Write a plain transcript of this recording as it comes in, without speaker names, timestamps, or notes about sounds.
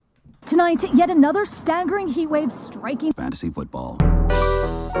Tonight, yet another staggering heat wave striking fantasy football.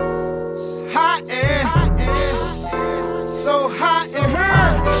 Hot and so hot in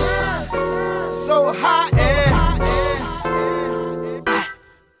here, so hot and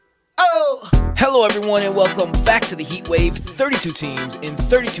oh. Hello, everyone, and welcome back to the Heat Wave. 32 teams in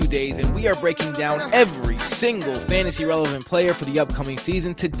 32 days, and we are breaking down every single fantasy-relevant player for the upcoming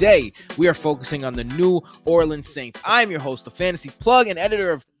season. Today, we are focusing on the New Orleans Saints. I am your host, the Fantasy Plug, and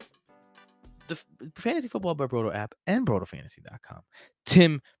editor of the Fantasy Football by Brodo app and BrodoFantasy.com,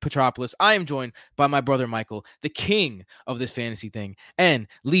 Tim Petropoulos. I am joined by my brother Michael, the king of this fantasy thing and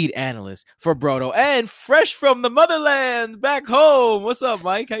lead analyst for Brodo, and fresh from the motherland back home. What's up,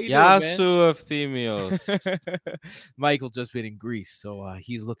 Mike? How you doing, man? Yasu Ephthemios. Michael just been in Greece, so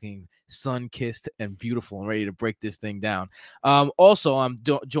he's looking sun-kissed and beautiful and ready to break this thing down. Also, I'm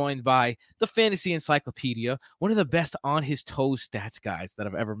joined by the Fantasy Encyclopedia, one of the best on-his-toes stats guys that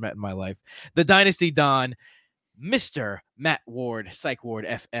I've ever met in my life, the Dynasty Don, Mr. Matt Ward, Psych Ward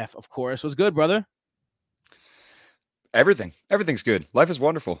FF, of course. What's good, brother? Everything's good. Life is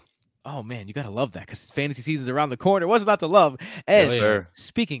wonderful. Oh, man, you got to love that because fantasy season's around the corner. What's not to love? And Yes, sir.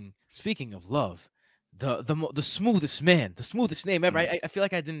 speaking of love, the smoothest man, the smoothest name ever. I feel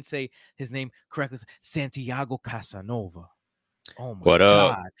like I didn't say his name correctly. Santiago Casanova. Oh, my What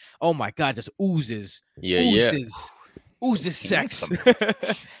God. up? Oh, my God. Just oozes. Yeah. Oozes sex.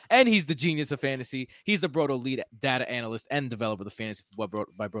 And he's the genius of fantasy. He's the Brodo lead data analyst and developer of the Fantasy Football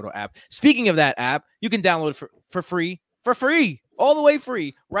by Brodo app. Speaking of that app, you can download it for free, all the way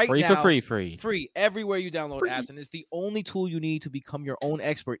free now. Free everywhere you download apps, and it's the only tool you need to become your own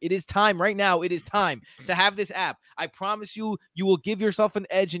expert. It is time right now. It is time to have this app. I promise you will give yourself an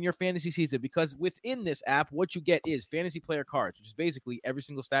edge in your fantasy season, because within this app, what you get is fantasy player cards, which is basically every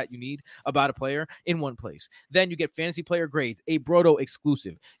single stat you need about a player in one place. Then you get fantasy player grades, a Brodo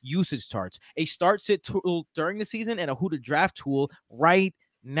exclusive, usage charts, a start sit tool during the season, and a who to draft tool right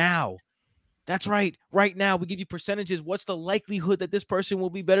now. That's right. Right now, we give you percentages. What's the likelihood that this person will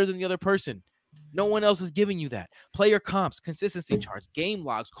be better than the other person? No one else is giving you that. Player comps, consistency charts, game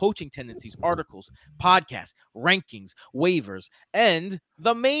logs, coaching tendencies, articles, podcasts, rankings, waivers, and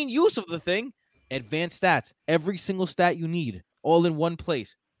the main use of the thing, advanced stats. Every single stat you need, all in one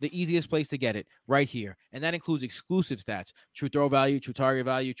place. The easiest place to get it, right here. And that includes exclusive stats, true throw value, true target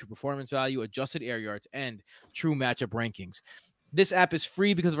value, true performance value, adjusted air yards, and true matchup rankings. This app is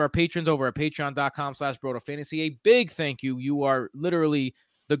free because of our patrons over at patreon.com/BrodoFantasy. A big thank you. You are literally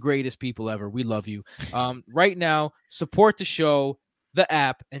the greatest people ever. We love you. Right now, support the show, the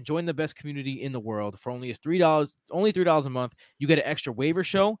app, and join the best community in the world for only $3 a month. You get an extra waiver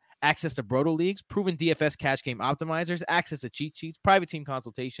show, access to Brodo Leagues, proven DFS cash game optimizers, access to cheat sheets, private team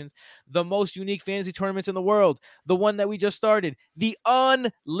consultations, the most unique fantasy tournaments in the world, the one that we just started, the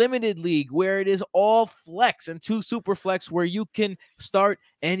Unlimited League, where it is all flex and 2 super flex, where you can start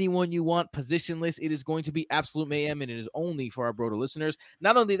anyone you want positionless. It is going to be absolute mayhem, and it is only for our Brodo listeners.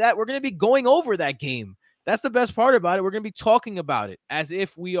 Not only that, we're going to be going over that game. That's the best part about it. We're going to be talking about it as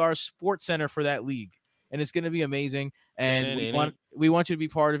if we are Sports Center for that league. And it's going to be amazing. And we want you to be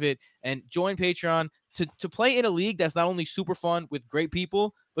part of it and join Patreon to play in a league that's not only super fun with great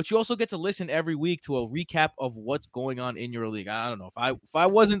people, but you also get to listen every week to a recap of what's going on in your league. I don't know. If I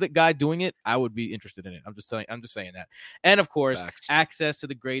wasn't the guy doing it, I would be interested in it. I'm just saying that. And of course, access to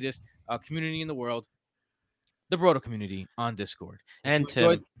the greatest community in the world, the Brodo community on Discord. And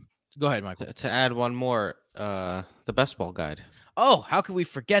Go ahead, Michael. To add one more, the best ball guide. Oh, how could we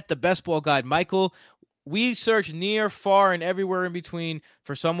forget the best ball guide, Michael? We searched near, far, and everywhere in between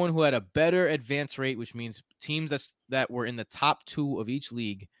for someone who had a better advance rate, which means teams that were in the top 2 of each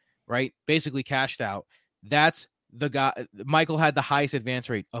league, right? Basically cashed out. That's the guy. Michael had the highest advance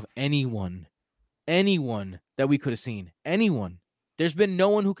rate of anyone that we could have seen. Anyone. There's been no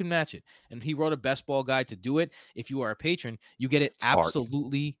one who can match it. And he wrote a best ball guide to do it. If you are a patron, you get it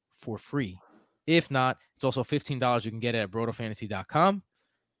absolutely for free. If not, it's also $15 you can get it at BrodoFantasy.com.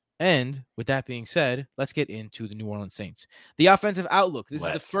 And with that being said, let's get into the New Orleans Saints. The offensive outlook. This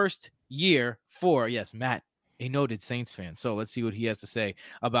is the first year for, yes, Matt, a noted Saints fan. So let's see what he has to say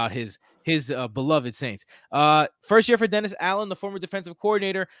about his beloved Saints. First year for Dennis Allen, the former defensive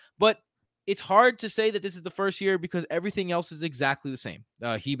coordinator, but it's hard to say that this is the first year because everything else is exactly the same.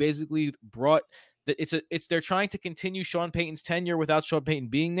 He basically brought they're trying to continue Sean Payton's tenure without Sean Payton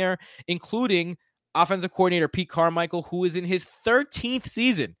being there, including offensive coordinator Pete Carmichael, who is in his 13th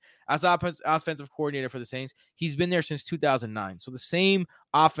season as offensive coordinator for the Saints. He's been there since 2009. So the same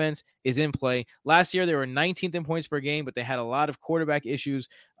offense is in play. Last year, they were 19th in points per game, but they had a lot of quarterback issues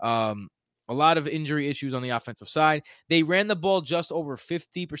A lot of injury issues on the offensive side. They ran the ball just over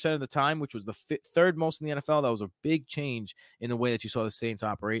 50% of the time, which was the third most in the NFL. That was a big change in the way that you saw the Saints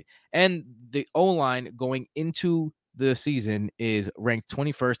operate. And the O-line going into the season is ranked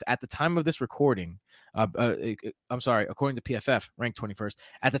 21st at the time of this recording. I'm sorry, according to PFF, ranked 21st.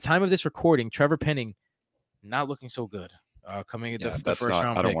 At the time of this recording, Trevor Penning not looking so good. Coming at the first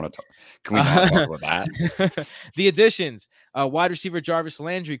round. I don't want to talk. Can we not talk about that? The additions: wide receiver Jarvis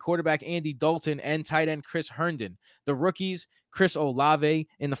Landry, quarterback Andy Dalton, and tight end Chris Herndon. The rookies: Chris Olave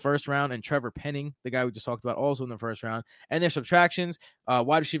in the first round and Trevor Penning, the guy we just talked about, also in the first round. And their subtractions: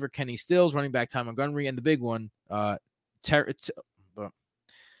 wide receiver Kenny Stills, running back Ty Montgomery, and the big one,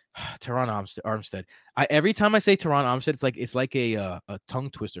 Teron Armstead. Every time I say Teron Armstead, it's like a tongue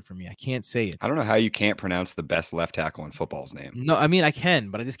twister for me. I can't say it. I don't know how you can't pronounce the best left tackle in football's name. No, I mean I can,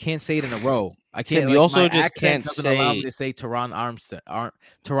 but I just can't say it in a row. I can't. Tim, you also my just accent can't doesn't allow me say- to say Teron Armstead.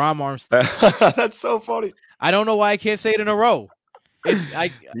 Teron Armstead. That's so funny. I don't know why I can't say it in a row.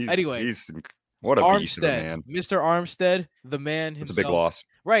 Anyway. What a beast of a man. Mr. Armstead, the man himself. It's a big loss.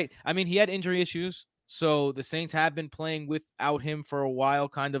 Right. I mean, he had injury issues. So the Saints have been playing without him for a while,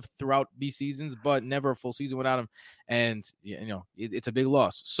 kind of throughout these seasons, but never a full season without him. And, it's a big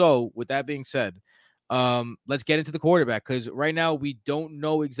loss. So with that being said, let's get into the quarterback, because right now we don't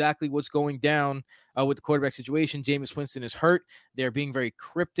know exactly what's going down with the quarterback situation. Jameis Winston is hurt. They're being very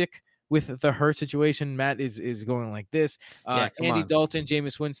cryptic with the hurt situation. Matt is going like this. Andy Dalton,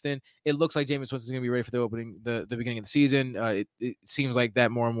 Jameis Winston. It looks like Jameis Winston is going to be ready for the beginning of the season. It seems like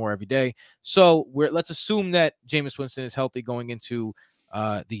that more and more every day. So let's assume that Jameis Winston is healthy going into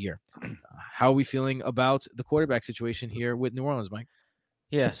the year. How are we feeling about the quarterback situation here with New Orleans, Mike?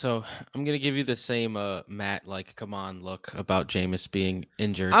 Yeah, so I'm gonna give you the same Matt, like, come on, look, about Jameis being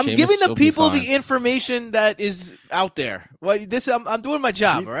injured. I'm Jameis giving the will be people fine. the information that is out there. Well, I'm doing my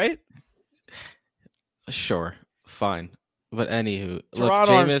job, all right? Sure, fine, but anywho, look, Teron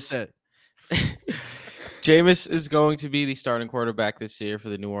Jameis. Armstead. Jameis is going to be the starting quarterback this year for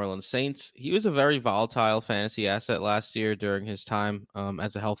the New Orleans Saints. He was a very volatile fantasy asset last year during his time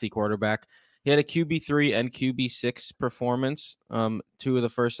as a healthy quarterback. He had a QB3 and QB6 performance 2 of the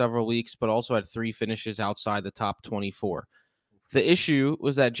first several weeks, but also had 3 finishes outside the top 24. The issue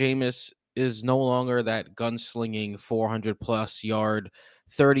was that Jameis is no longer that gunslinging 400-plus yard,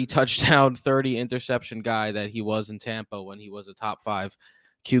 30 touchdown, 30 interception guy that he was in Tampa when he was a top 5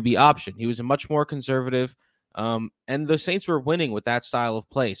 QB option. He was a much more conservative, and the Saints were winning with that style of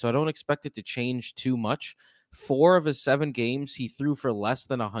play, so I don't expect it to change too much. 4 of his 7 games, he threw for less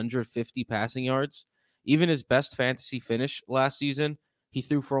than 150 passing yards. Even his best fantasy finish last season, he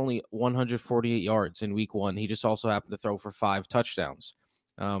threw for only 148 yards in week 1. He just also happened to throw for 5 touchdowns.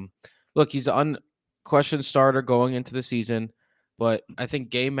 Look, he's an unquestioned starter going into the season, but I think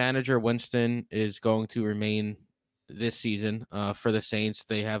game manager Winston is going to remain this season for the Saints.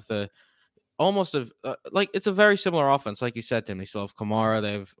 They have it's a very similar offense, like you said, Tim. They still have Kamara.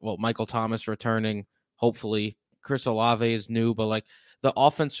 They have Michael Thomas returning. Hopefully, Chris Olave is new, but the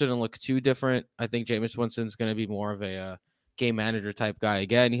offense shouldn't look too different. I think Jameis Winston's going to be more of a game manager type guy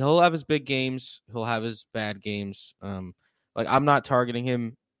again. He'll have his big games. He'll have his bad games. I'm not targeting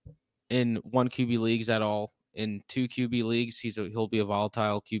him in 1 QB leagues at all. In 2 QB leagues, he'll be a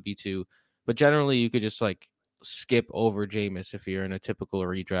volatile QB2. But generally, you could just skip over Jameis if you're in a typical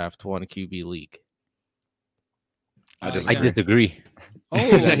redraft 1 QB league. I disagree.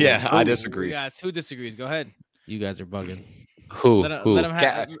 Oh, yeah, I disagree. We got 2 disagrees. Go ahead. You guys are bugging. Who? Let him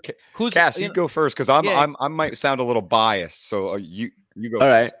have. Who's Cass, you go first, because I might sound a little biased. So you go.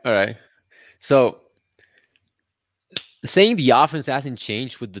 All right. So saying the offense hasn't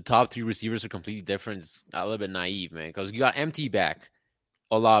changed with the top 3 receivers are completely different is a little bit naive, man. Because you got MT back,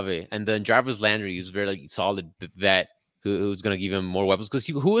 Olave, and then Jarvis Landry is very solid vet who's going to give him more weapons. Because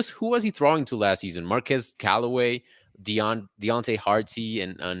who was he throwing to last season? Marquez Callaway, Deontay Harty,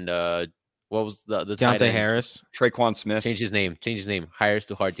 and what was the Deontay Harris, Traquan Smith. Change his name. Harris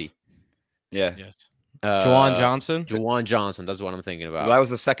to Harty. Yeah. yes, Juwan Johnson. Juwan Johnson. That's what I'm thinking about. That was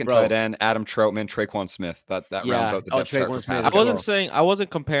the second Bro. tight end. Adam Troutman, Traquan Smith. That rounds out the depth chart. Traquan for Smith. pass I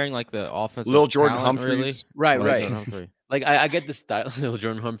wasn't comparing the offensive. Lil Jordan talent, Humphreys. Right. Really. Humphrey. I get the style of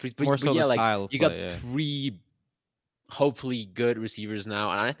Jordan Humphreys, but More so the style of you play, got yeah. 3 hopefully good receivers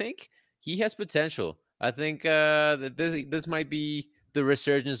now, and I think he has potential. I think that this might be the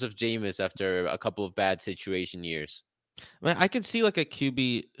resurgence of Jameis after a couple of bad situation years. I could see a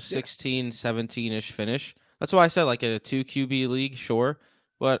QB 16, 17-ish finish. That's why I said a 2 QB league, sure,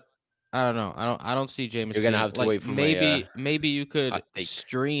 but I don't know. I don't see Jameis. You're gonna have to wait for maybe you could hot take.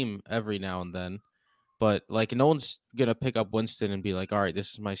 stream every now and then, but like no one's gonna pick up Winston and be like, all right,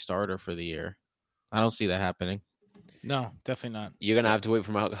 this is my starter for the year. I don't see that happening. No, definitely not. You're gonna have to wait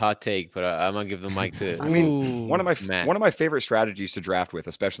for my hot take, but I'm gonna give the mic to. I mean, one of Matt. my favorite strategies to draft with,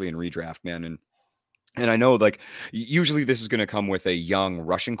 especially in redraft, man, and I know like usually this is going to come with a young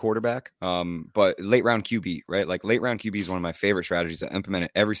Russian quarterback, but late round QB, right? Like late round QB is one of my favorite strategies. I implement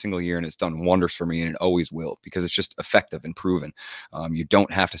it every single year, and it's done wonders for me, and it always will because it's just effective and proven. You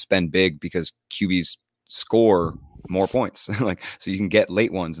don't have to spend big because QBs score more points, like so you can get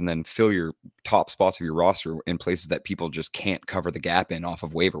late ones and then fill your top spots of your roster in places that people just can't cover the gap in off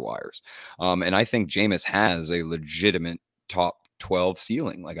of waiver wires. And I think Jameis has a legitimate top 12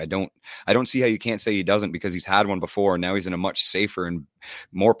 ceiling. Like I don't see how you can't say he doesn't, because he's had one before and now he's in a much safer and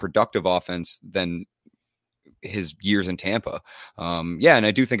more productive offense than his years in Tampa. And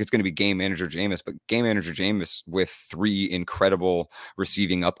I do think it's going to be game manager Jameis, but game manager Jameis with 3 incredible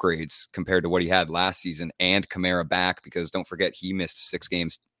receiving upgrades compared to what he had last season, and Kamara back, because don't forget he missed 6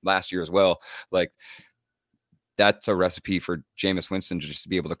 games last year as well. Like that's a recipe for Jameis Winston to just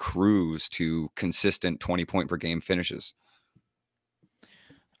be able to cruise to consistent 20-point per game finishes.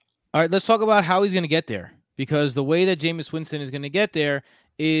 All right, let's talk about how he's going to get there, because the way that Jameis Winston is going to get there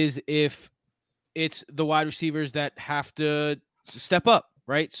is if it's the wide receivers that have to step up,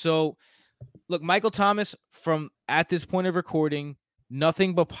 right? So, look, Michael Thomas, from at this point of recording,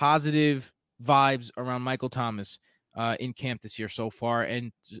 nothing but positive vibes around Michael Thomas in camp this year so far,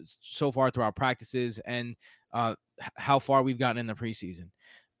 and so far throughout practices, and how far we've gotten in the preseason.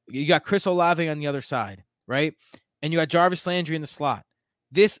 You got Chris Olave on the other side, right? And you got Jarvis Landry in the slot.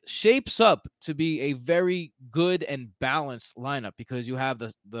 This shapes up to be a very good and balanced lineup because you have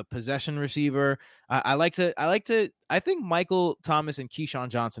the possession receiver. I think Michael Thomas and Keyshawn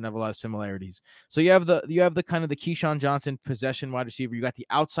Johnson have a lot of similarities. So you have the kind of the Keyshawn Johnson possession wide receiver. You got the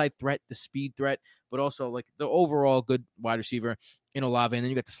outside threat, the speed threat, but also like the overall good wide receiver in Olave. And then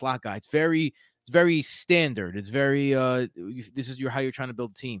you got the slot guy. It's very standard. It's very this is how you're trying to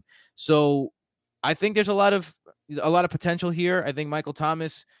build a team. So I think there's a lot of potential here. I think Michael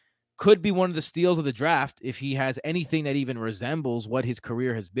Thomas could be one of the steals of the draft if he has anything that even resembles what his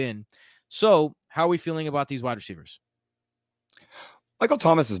career has been. So how are we feeling about these wide receivers? Michael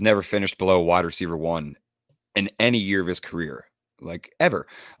Thomas has never finished below wide receiver 1 in any year of his career, like ever.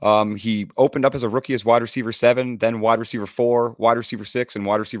 He opened up as a rookie as wide receiver 7, then wide receiver 4, wide receiver 6, and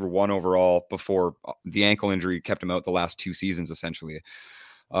wide receiver 1 overall before the ankle injury kept him out the last 2 seasons, essentially.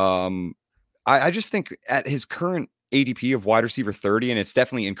 I just think at his current ADP of wide receiver 30, and it's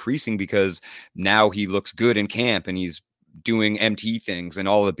definitely increasing because now he looks good in camp and he's doing MT things, and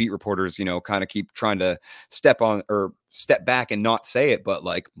all the beat reporters, kind of keep trying to step back and not say it, but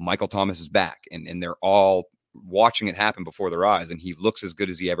like Michael Thomas is back and they're all watching it happen before their eyes, and he looks as good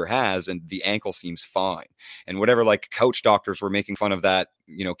as he ever has, and the ankle seems fine. And whatever like coach doctors were making fun of that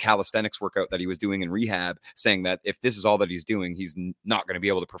calisthenics workout that he was doing in rehab, saying that if this is all that he's doing, he's not going to be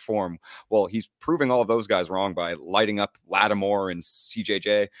able to perform. Well, he's proving all of those guys wrong by lighting up Lattimore and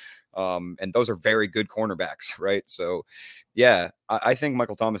CJJ. And those are very good cornerbacks, right? So yeah, I think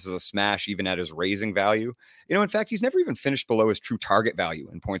Michael Thomas is a smash even at his raising value. In fact, he's never even finished below his true target value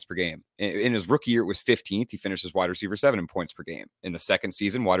in points per game. In his rookie year, it was 15th. He finished as wide receiver 7 in points per game. In the second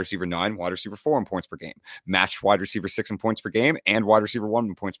season, wide receiver 9, wide receiver 4 in points per game, matched wide receiver 6 in points per game, and wide receiver 1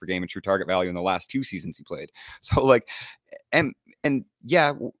 in points per game in true target value in the last 2 seasons he played. So like, and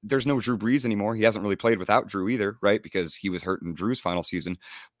yeah, there's no Drew Brees anymore. He hasn't really played without Drew either, right? Because he was hurt in Drew's final season.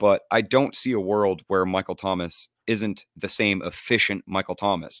 But I don't see a world where Michael Thomas isn't the same efficient Michael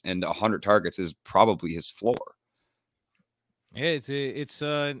Thomas, and 100 targets is probably his floor. Yeah, it's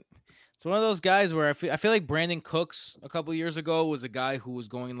one of those guys where I feel like Brandon Cooks a couple of years ago was a guy who was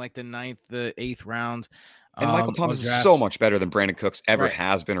going in like the 9th, the 8th round. And Michael Thomas is so much better than Brandon Cooks ever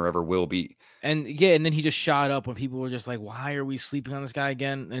has been or ever will be. And yeah, and then he just shot up when people were just like, why are we sleeping on this guy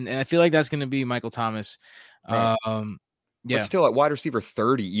again? And I feel like that's going to be Michael Thomas. Right. But still at wide receiver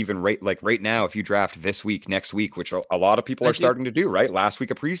 30, even right now, if you draft this week, next week, which a lot of people are starting to do, right? Last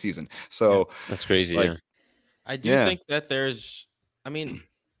week of preseason. So that's crazy. I do think that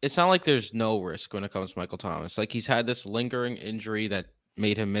it's not like there's no risk when it comes to Michael Thomas. Like he's had this lingering injury that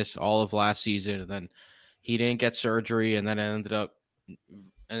made him miss all of last season, and then he didn't get surgery, and then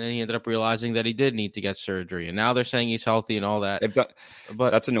he ended up realizing that he did need to get surgery, and now they're saying he's healthy and all that.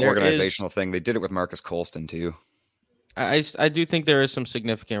 But that's an organizational thing. They did it with Marcus Colston too. I do think there is some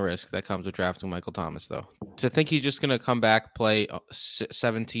significant risk that comes with drafting Michael Thomas, though. To think he's just going to come back, play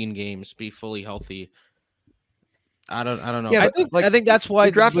 17 games, be fully healthy. I don't know. Yeah, I think that's why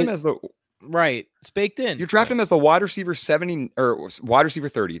you draft him as the Right. It's baked in. You draft him as the wide receiver 70 or wide receiver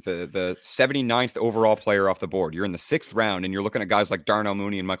 30, the 79th overall player off the board. You're in the 6th round, and you're looking at guys like Darnell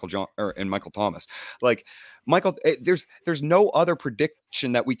Mooney and Michael Thomas. Like Michael, there's no other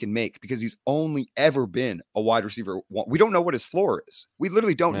prediction that we can make because he's only ever been a wide receiver 1. We don't know what his floor is. We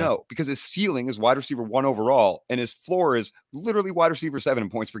literally don't know because his ceiling is wide receiver 1 overall, and his floor is literally wide receiver 7 in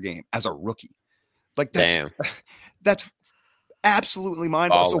points per game as a rookie. Like that's absolutely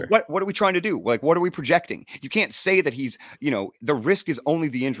mind-boggling. So what are we trying to do? Like, what are we projecting? You can't say that he's, the risk is only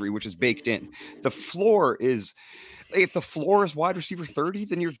the injury, which is baked in. The floor is, if the floor is wide receiver 30,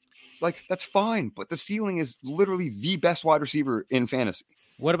 then you're like, that's fine. But the ceiling is literally the best wide receiver in fantasy.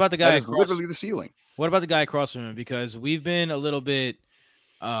 What about the guy? That is literally the ceiling. What about the guy across from him? Because we've been a little bit,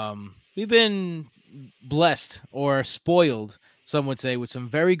 we've been blessed or spoiled, some would say, with some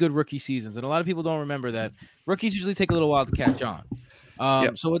very good rookie seasons. And a lot of people don't remember that rookies usually take a little while to catch on.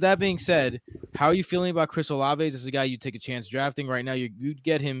 So with that being said, how are you feeling about Chris Olave? This is a guy you take a chance drafting right now. You'd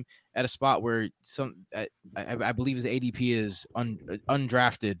get him at a spot where I believe his ADP is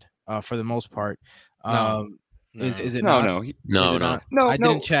undrafted for the most part. Is it no? No, I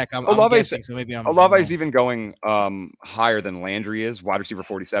didn't check. I'm guessing, so maybe Olave is even going higher than Landry is. Wide receiver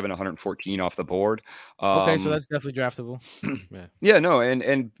 47, 114 off the board. Okay, so that's definitely draftable.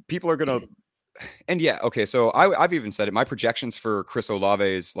 And people are gonna. And okay. So I've even said it. My projections for Chris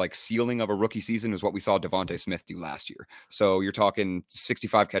Olave's like ceiling of a rookie season is what we saw Devontae Smith do last year. So you're talking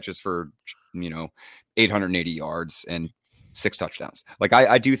 65 catches for 880 yards and 6 touchdowns. Like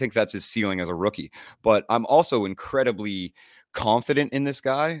I do think that's his ceiling as a rookie, but I'm also incredibly confident in this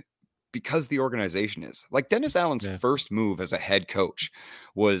guy because the organization is. Like Dennis Allen's first move as a head coach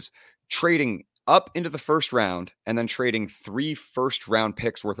was trading up into the first round and then trading 3 first-round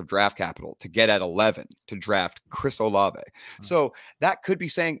picks worth of draft capital to get at 11 to draft Chris Olave. So that could be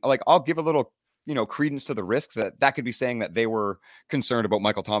saying, like, I'll give a little credence to the risks that could be saying that they were concerned about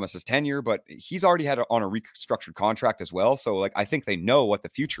Michael Thomas's tenure, but he's already had on a restructured contract as well. So like, I think they know what the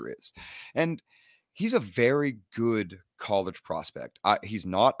future is, and he's a very good college prospect. He's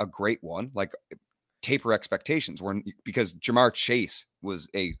not a great one, like taper expectations because Jamar Chase was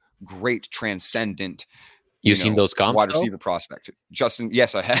a great transcendent. You've seen those comps, wide receiver prospect. Justin.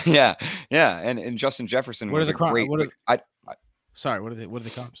 Yes, I have. Yeah. And Justin Jefferson was a great. Sorry, what are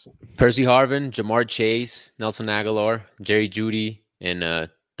the comps? Percy Harvin, Jamar Chase, Nelson Aguilar, Jerry Jeudy, and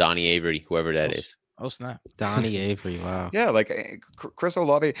Donnie Avery, whoever that is. Oh snap, Donnie Avery! Wow. Yeah, like Chris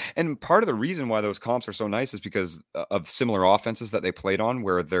Olave, and part of the reason why those comps are so nice is because of similar offenses that they played on,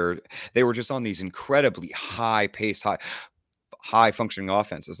 where they were just on these incredibly high-paced, high functioning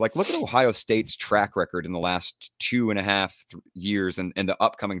offenses. Like look at Ohio State's track record in the last 2.5 years and the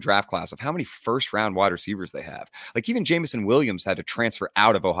upcoming draft class of how many first round wide receivers they have. Like even Jameson Williams had to transfer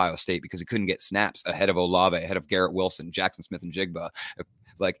out of Ohio State because he couldn't get snaps ahead of Olave, ahead of Garrett Wilson, Jackson Smith and Jigba,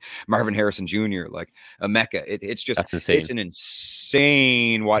 like Marvin Harrison Jr., like Emeka. It's just it's an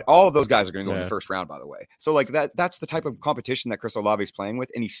insane wide. All of those guys are going to go in the first round, by the way. So like that's the type of competition that Chris Olave is playing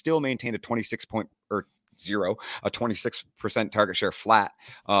with, and he still maintained a 26% target share flat.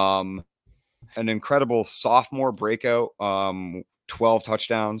 An incredible sophomore breakout, 12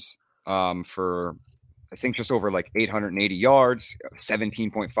 touchdowns for I think just over like 880 yards,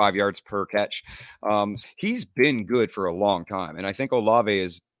 17.5 yards per catch. He's been good for a long time, and I think Olave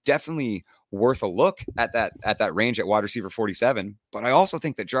is definitely worth a look at that range at wide receiver 47. But I also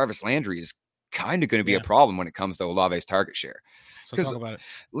think that Jarvis Landry is kind of going to be a problem when it comes to Olave's target share. So talk about it.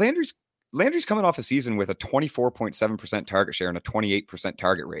 Landry's coming off a season with a 24.7% target share and a 28%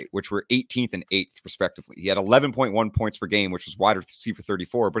 target rate, which were 18th and 8th respectively. He had 11.1 points per game, which was wide receiver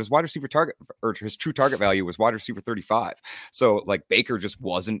 34, but his wide receiver target, or his true target value, was wide receiver 35. So like Baker just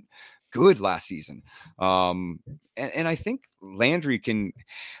wasn't good last season. And I think Landry can,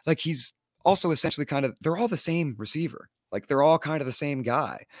 like, he's also essentially they're all the same receiver. Like they're all kind of the same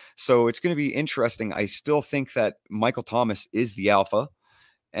guy. So it's going to be interesting. I still think that Michael Thomas is the alpha.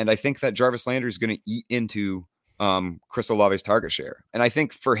 And I think that Jarvis Landry is going to eat into Chris Olave's target share. And I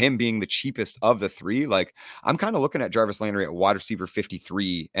think for him being the cheapest of the three, like I'm kind of looking at Jarvis Landry at wide receiver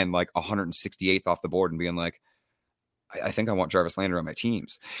 53 and like 168th off the board and being like, I think I want Jarvis Landry on my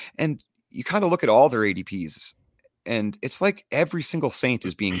teams. And you kind of look at all their ADPs and it's like every single Saint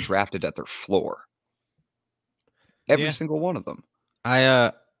is being drafted at their floor. Every single one of them.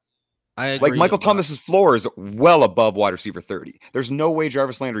 I agree. Like Michael Thomas's floor is well above wide receiver 30. There's no way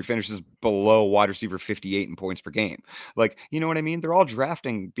Jarvis Landry finishes below wide receiver 58 in points per game. Like, you know what I mean? They're all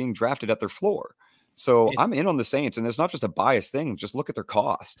being drafted at their floor. So I'm in on the Saints, and it's not just a bias thing. Just look at their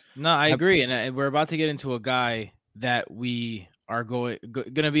cost. No, I agree. And we're about to get into a guy that we are going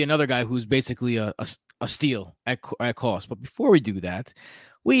to be another guy who's basically a steal at cost. But before we do that,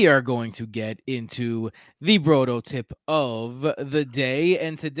 we are going to get into the Brodo tip of the day.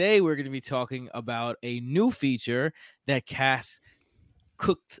 And today we're going to be talking about a new feature that Cass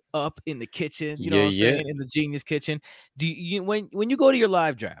cooked up in the kitchen. You know what I'm saying? In the Genius kitchen. Do you when you go to your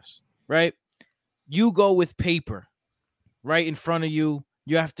live drafts, right? You go with paper right in front of you.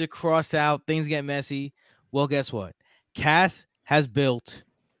 You have to cross out. Things get messy. Well, guess what? Cass has built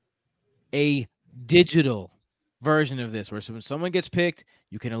a digital version of this where when someone gets picked,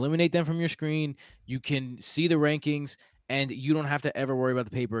 you can eliminate them from your screen. You can see the rankings, and you don't have to ever worry about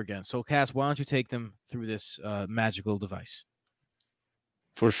the paper again. So, Cass, why don't you take them through this magical device?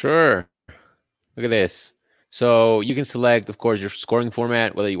 For sure. Look at this. So you can select, of course, your scoring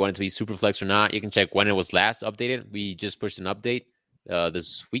format, whether you want it to be Superflex or not. You can check when it was last updated. We just pushed an update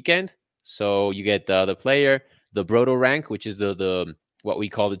this weekend. So you get the player, the Brodo rank, which is the what we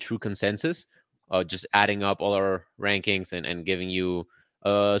call the true consensus, just adding up all our rankings and giving you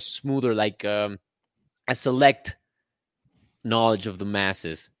a smoother, like a select knowledge of the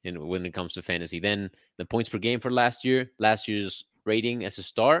masses when it comes to fantasy. Then the points per game for last year's rating as a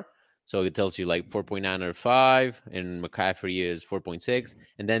star. So it tells you like 4.9 out of 5, and McCaffrey is 4.6.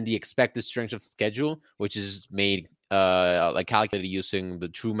 And then the expected strength of schedule, which is made like calculated using the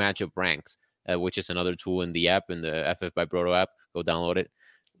true matchup ranks, which is another tool in the app, in the FF by Brodo app. Go download it,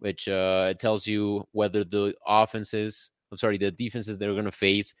 which it tells you whether the defenses they're going to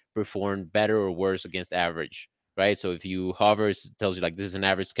face perform better or worse against average, right? So if you hover, it tells you like this is an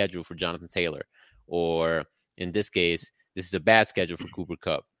average schedule for Jonathan Taylor, or in this case, this is a bad schedule for Cooper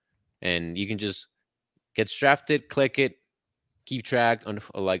Kupp. And you can just get drafted, click it, keep track on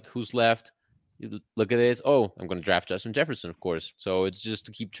like who's left. You look at this. Oh, I'm going to draft Justin Jefferson, of course. So it's just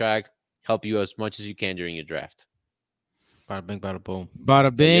to keep track, help you as much as you can during your draft. Bada bing, bada boom.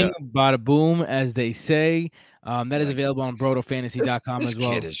 Bada bing, bada boom, as they say. That is available on BrodoFantasy.com as well.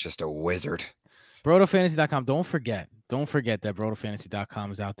 This kid is just a wizard. BrodoFantasy.com. Don't forget that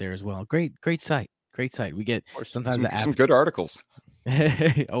BrodoFantasy.com is out there as well. Great site. Great site. We get sometimes some good articles. Some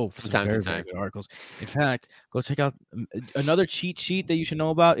very good articles. In fact, go check out another cheat sheet that you should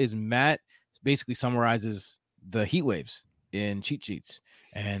know about is Matt basically summarizes the heat waves in cheat sheets,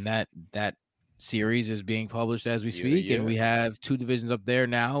 and that series is being published as we speak, and we have 2 divisions up there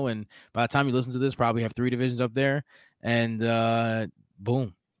now, and by the time you listen to this, probably have 3 divisions up there, and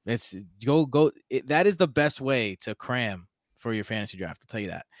boom, it's go. That is the best way to cram for your fantasy draft. I'll tell you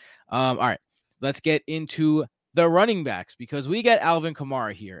that. All right, let's get into the running backs, because we got Alvin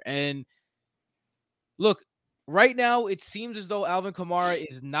Kamara here. And look, right now, it seems as though Alvin Kamara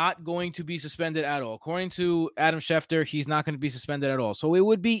is not going to be suspended at all. According to Adam Schefter, he's not going to be suspended at all. So it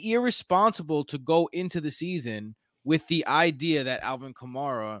would be irresponsible to go into the season with the idea that Alvin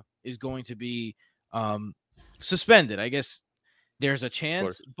Kamara is going to be suspended. I guess there's a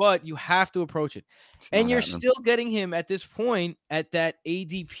chance, but you have to approach it. And you're still getting him at this point at that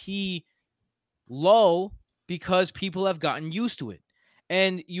ADP low, because people have gotten used to it.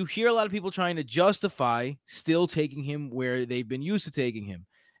 And you hear a lot of people trying to justify still taking him where they've been used to taking him.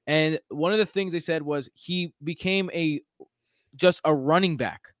 And one of the things they said was he became just a running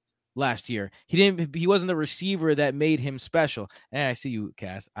back last year. He wasn't the receiver that made him special. And I see you,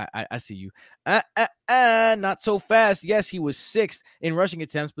 Cass. I see you. Not so fast. Yes, he was 6th in rushing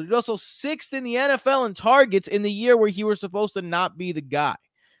attempts, but he was also 6th in the NFL in targets in the year where he was supposed to not be the guy.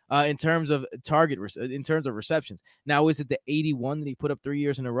 In terms of in terms of receptions. Now, is it the 81 that he put up 3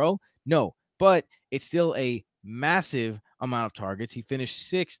 years in a row? No, but it's still a massive amount of targets. He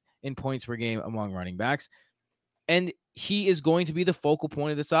finished 6th in points per game among running backs, and he is going to be the focal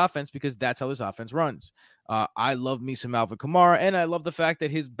point of this offense because that's how this offense runs. I love me some Alvin Kamara, and I love the fact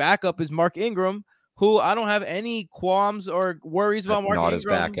that his backup is Mark Ingram, who I don't have any qualms or worries about. Mark Ingram. His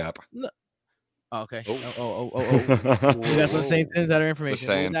backup. No. Okay. You got some same things that are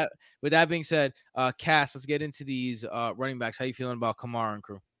information. With that being said, Cass, let's get into these running backs. How you feeling about Kamara and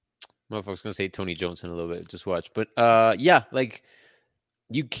crew? Motherfucker's gonna say Tony Jones in a little bit. Just watch, but yeah, like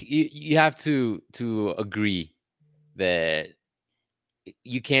you have to agree that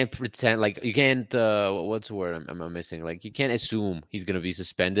you can't pretend, like you can't. What's the word I'm missing? Like you can't assume he's gonna be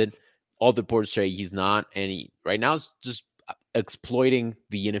suspended. All the reports say he's not, and he right now is just exploiting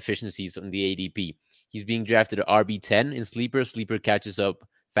the inefficiencies on the ADP. He's being drafted at RB10 in Sleeper. Sleeper catches up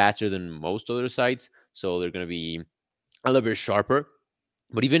faster than most other sites, so they're going to be a little bit sharper.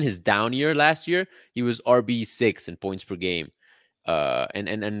 But even his down year last year, he was RB6 in points per game,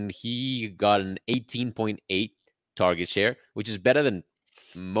 and he got an 18.8 target share, which is better than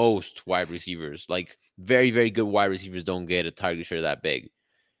most wide receivers. Like very, very good wide receivers don't get a target share that big.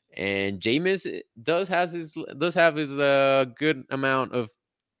 And Jameis does have his good amount of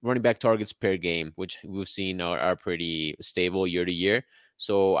running back targets per game, which we've seen are pretty stable year to year.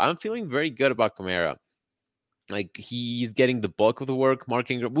 So I'm feeling very good about Kamara. Like, he's getting the bulk of the work. Mark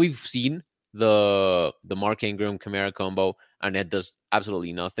Ingram, we've seen the Mark Ingram Kamara combo, and it does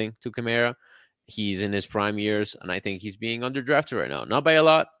absolutely nothing to Kamara. He's in his prime years, and I think he's being underdrafted right now. Not by a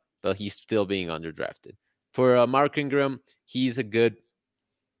lot, but he's still being underdrafted. For Mark Ingram, he's a good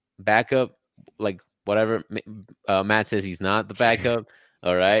backup, like whatever Matt says, he's not the backup.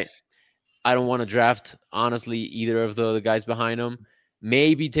 All right. I don't want to draft, honestly, either of the guys behind him.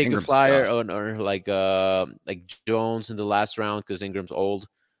 Maybe take Ingram's a flyer or like Jones in the last round because Ingram's old,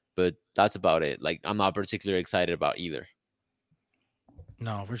 but that's about it. Like, I'm not particularly excited about either.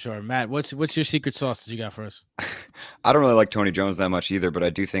 No, for sure. Matt, what's your secret sauce that you got for us? I don't really like Tony Jones that much either, but I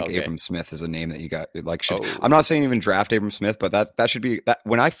do think Okay. Abram Smith is a name that you got like should. Oh. I'm not saying even draft Abram Smith, but that should be that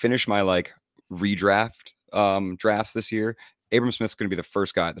when I finish my like redraft drafts this year, Abram Smith's going to be the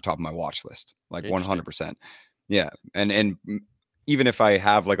first guy at the top of my watch list, like Interesting. 100%. Yeah, and even if I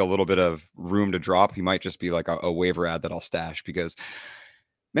have like a little bit of room to drop, he might just be like a waiver ad that I'll stash because,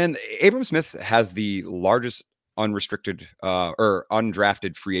 man, Abram Smith has the largest unrestricted or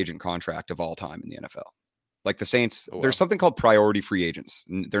undrafted free agent contract of all time in the NFL. Like the Saints, Oh, wow. there's something called priority free agents.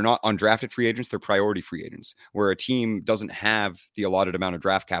 They're not undrafted free agents, they're priority free agents, where a team doesn't have the allotted amount of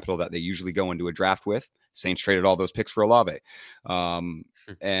draft capital that they usually go into a draft with. Saints traded all those picks for Olave.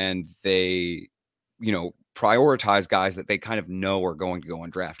 And they, prioritize guys that they kind of know are going to go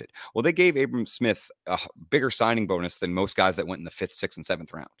undrafted. Well, they gave Abram Smith a bigger signing bonus than most guys that went in the 5th, 6th, and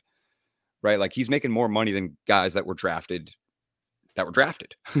 7th round. Right? Like, he's making more money than guys that were drafted.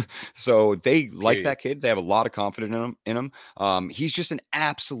 So they like that kid. They have a lot of confidence in him. He's just an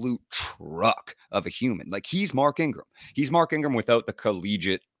absolute truck of a human. Like, he's Mark Ingram. He's Mark Ingram without the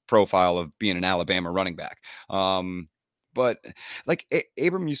collegiate profile of being an Alabama running back. But like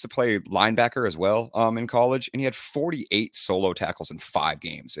Abram used to play linebacker as well in college, and he had 48 solo tackles in 5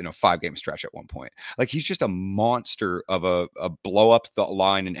 games in a 5-game stretch at one point. Like, he's just a monster of a blow up the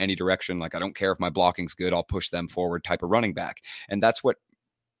line in any direction. Like, I don't care if my blocking's good, I'll push them forward type of running back. And that's what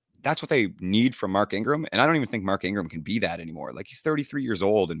they need from Mark Ingram. And I don't even think Mark Ingram can be that anymore. Like, he's 33 years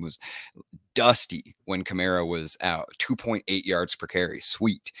old and was dusty when Kamara was out. 2.8 yards per carry.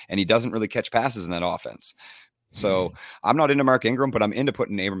 Sweet. And he doesn't really catch passes in that offense. So I'm not into Mark Ingram, but I'm into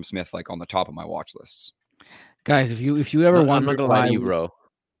putting Abram Smith like on the top of my watch lists. Guys, if you ever I'm wonder not gonna lie why to you, bro.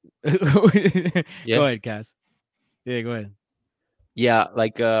 Go ahead, Cass. Yeah, go ahead. Yeah,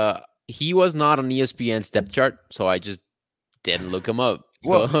 like he was not on ESPN's depth chart, so I just didn't look him up.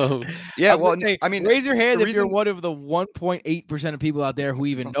 So Yeah, was well, gonna say, I mean, raise your hand the if you're reason- one of the 1.8% of people out there who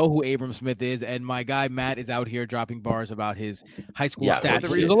even know who Abram Smith is. And my guy Matt is out here dropping bars about his high school Yeah, stats.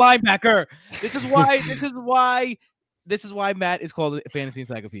 well, He's a linebacker. This is why Matt is called a fantasy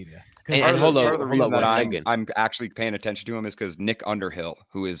encyclopedia. 'Cause And Part of the- hold on, part of the hold reason on that one I'm, second. I'm actually paying attention to him is because Nick Underhill,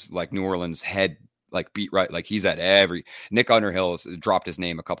 who is like New Orleans head, like beat right, like he's at Nick Underhill has dropped his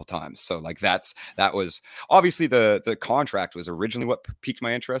name a couple times. So like that was obviously the contract was originally what piqued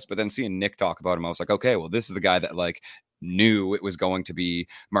my interest, but then seeing Nick talk about him, I was like, okay, well, this is the guy that like knew it was going to be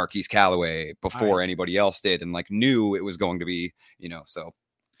Marquise Callaway before anybody else did, and like knew it was going to be, so.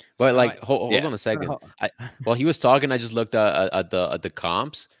 But like, Right. hold Yeah. on a second. While he was talking, I just looked at the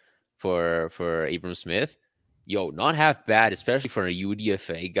comps for Abram Smith. Yo, not half bad, especially for a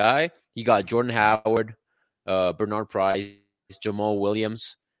UDFA guy. You got Jordan Howard, Bernard Price, Jamal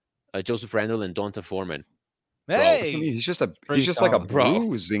Williams, Joseph Randall, and Donta Foreman. That's what I Hey, mean. He's just Pretty like a solid. Bro.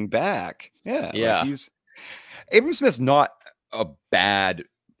 bruising back. Yeah. Yeah. Like Abram Smith's not a bad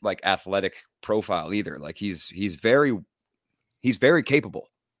like athletic profile either. Like he's very capable.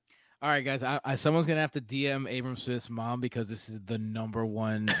 all right, guys. Someone's gonna have to DM Abram Smith's mom because this is the number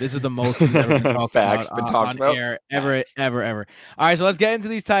one. This is the most he's ever been talked Facts, about been on talked about. air ever. All right, so let's get into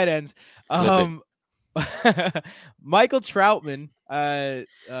these tight ends. Michael Troutman. Adam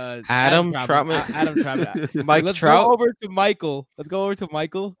Troutman. Adam Troutman. Mike Let's Trout. go over to Michael.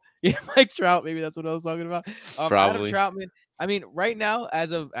 Yeah, Mike Trout. Maybe that's what I was talking about. Probably. Adam Troutman. I mean, right now,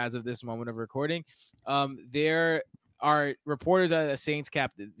 as of this moment of recording, there are reporters at the Saints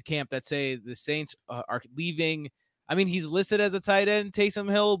camp that say the Saints are leaving. I mean, he's listed as a tight end, Taysom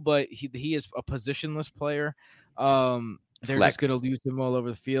Hill, but he is a positionless player. They're Flexed. just going to use him all over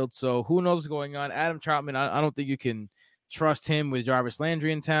the field. So who knows what's going on? Adam Troutman, I don't think you can trust him with Jarvis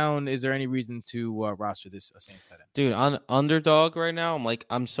Landry in town? Is there any reason to roster this Saints tight end? Dude, on underdog right now,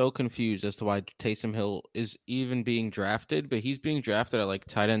 I'm so confused as to why Taysom Hill is even being drafted, but he's being drafted at like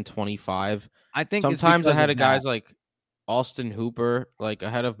tight end 25. I think Sometimes ahead of guys like Austin Hooper, like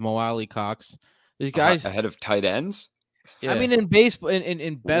ahead of Mo Alley Cox. These guys ahead of tight ends. I mean, in baseball,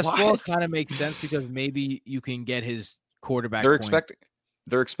 in best ball, What? it kind of makes sense because maybe you can get his quarterback. They're points.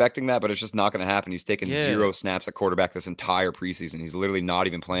 expecting that, but it's just not going to happen. He's taken Yeah. 0 snaps at quarterback this entire preseason. He's literally not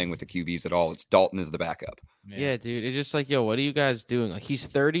even playing with the QBs at all. It's Dalton is the backup. Yeah, dude. It's just like, yo, what are you guys doing? Like, he's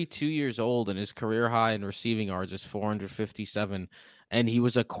 32 years old and his career high in receiving yards is 457, and he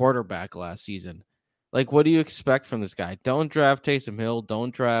was a quarterback last season. Like, what do you expect from this guy? Don't draft Taysom Hill.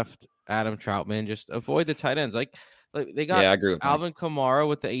 Don't draft Adam Troutman. Just avoid the tight ends. Like they got Yeah, I agree with Mike. Alvin Kamara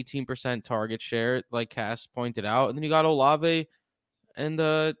with the 18% target share, like Cass pointed out, and then you got Olave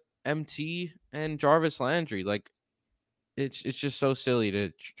and MT and Jarvis Landry. Like, it's just so silly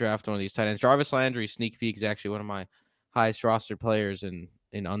to draft one of these tight ends. Jarvis Landry, sneak peek, is actually one of my highest rostered players in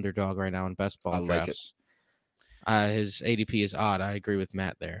underdog right now in best ball I like it. drafts. His ADP is odd. I agree with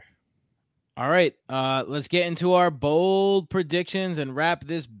Matt there. All right, let's get into our bold predictions and wrap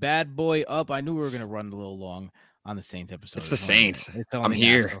this bad boy up. I knew we were gonna run a little long on the Saints episode. It's the Saints. only I'm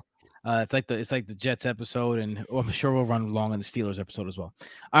here. natural. It's like the Jets episode, and I'm sure we'll run long on the Steelers episode as well.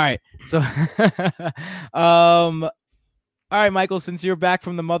 All right, so all right, Michael, since you're back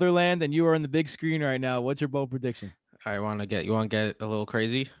from the motherland and you are on the big screen right now, what's your bold prediction? I want to get a little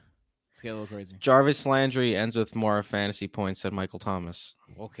crazy. Let's get a little crazy. Jarvis Landry ends with more fantasy points than Michael Thomas.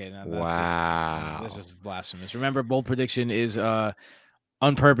 Okay, now Wow. that's just blasphemous. Remember, bold prediction is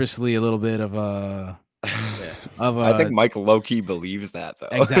unpurposely a little bit of a I think Mike low-key believes that though.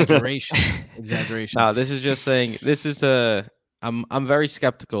 exaggeration. No, this is just saying this is I'm very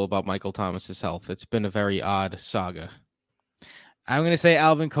skeptical about Michael Thomas's health. It's been a very odd saga. I'm gonna say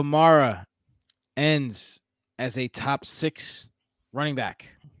Alvin Kamara ends as a top 6 running back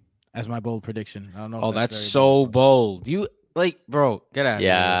as my bold prediction. I don't know. Oh, if that's very so bold. You bro, get out of here.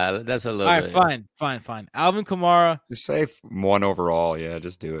 Yeah, that's a little All bit. right, fine. Alvin Kamara. Just say 1 overall. Yeah,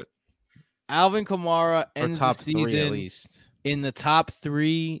 just do it. Alvin Kamara Or ends top the 3 season at least. in the top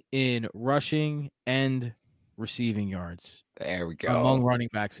 3 in rushing and receiving yards There we among go. running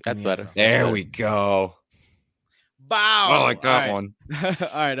backs. in That's the better. NFL. There we go. Bow. I like that All one.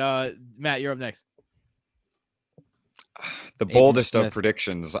 right. All right, Matt, you're up next. The Abram boldest of Smith.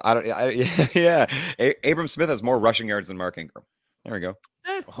 predictions. Yeah. Abram Smith has more rushing yards than Mark Ingram. There we go.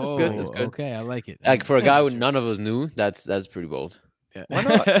 That's good. That's good. Okay, I like it. Like for a guy who That's none of us knew, that's pretty bold. Yeah. Why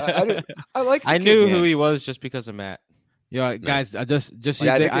not? I like. I knew who he was just because of Matt. Yeah, guys, I just so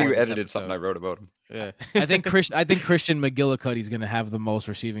Yeah, I you think think, you this edited episode. something I wrote about him. Yeah. I think Christian McGillicuddy's gonna have the most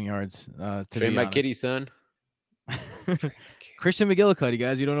receiving yards. To Train be my honest. kitty, son. Christian McGillicuddy,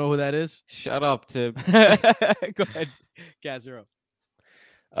 guys, you don't know who that is? Shut up, Tim. Go ahead, Kaz, you're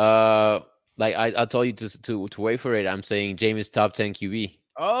up. Like I told you to wait for it. I'm saying Jameis top 10 QB.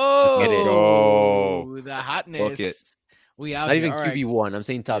 Oh, get it. Go. the hotness. Book it. We out Not here. even All right. QB1. I'm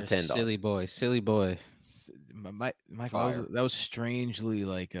saying top You're 10 though. Silly boy. Michael, Fire. that was strangely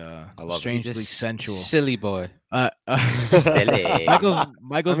like love it. strangely He's a sensual. Silly boy. Silly. Michael's I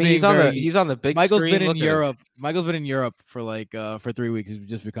mean, being he's on the big Michael's screen. been in Look at him. Europe. Michael's been in Europe for like for 3 weeks. He's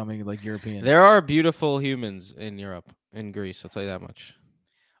just becoming like European. There are beautiful humans in Europe, in Greece. I'll tell you that much.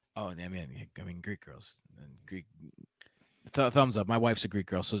 Oh, I mean Greek girls and Greek. Thumbs up. My wife's a Greek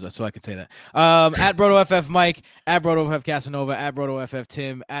girl, so I could say that. At BrotoFF Mike, at BrotoFF Casanova, at BrotoFF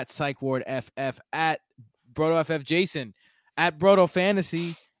Tim, at Psychward FF, at BrotoFF Jason, at Broto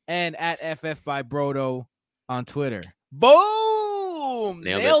Fantasy, and at FF by Broto on Twitter. Boom!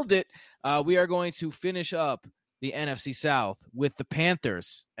 Nailed it. We are going to finish up the NFC South with the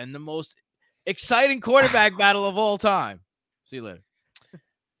Panthers and the most exciting quarterback battle of all time. See you later.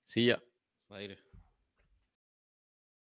 See ya. Later.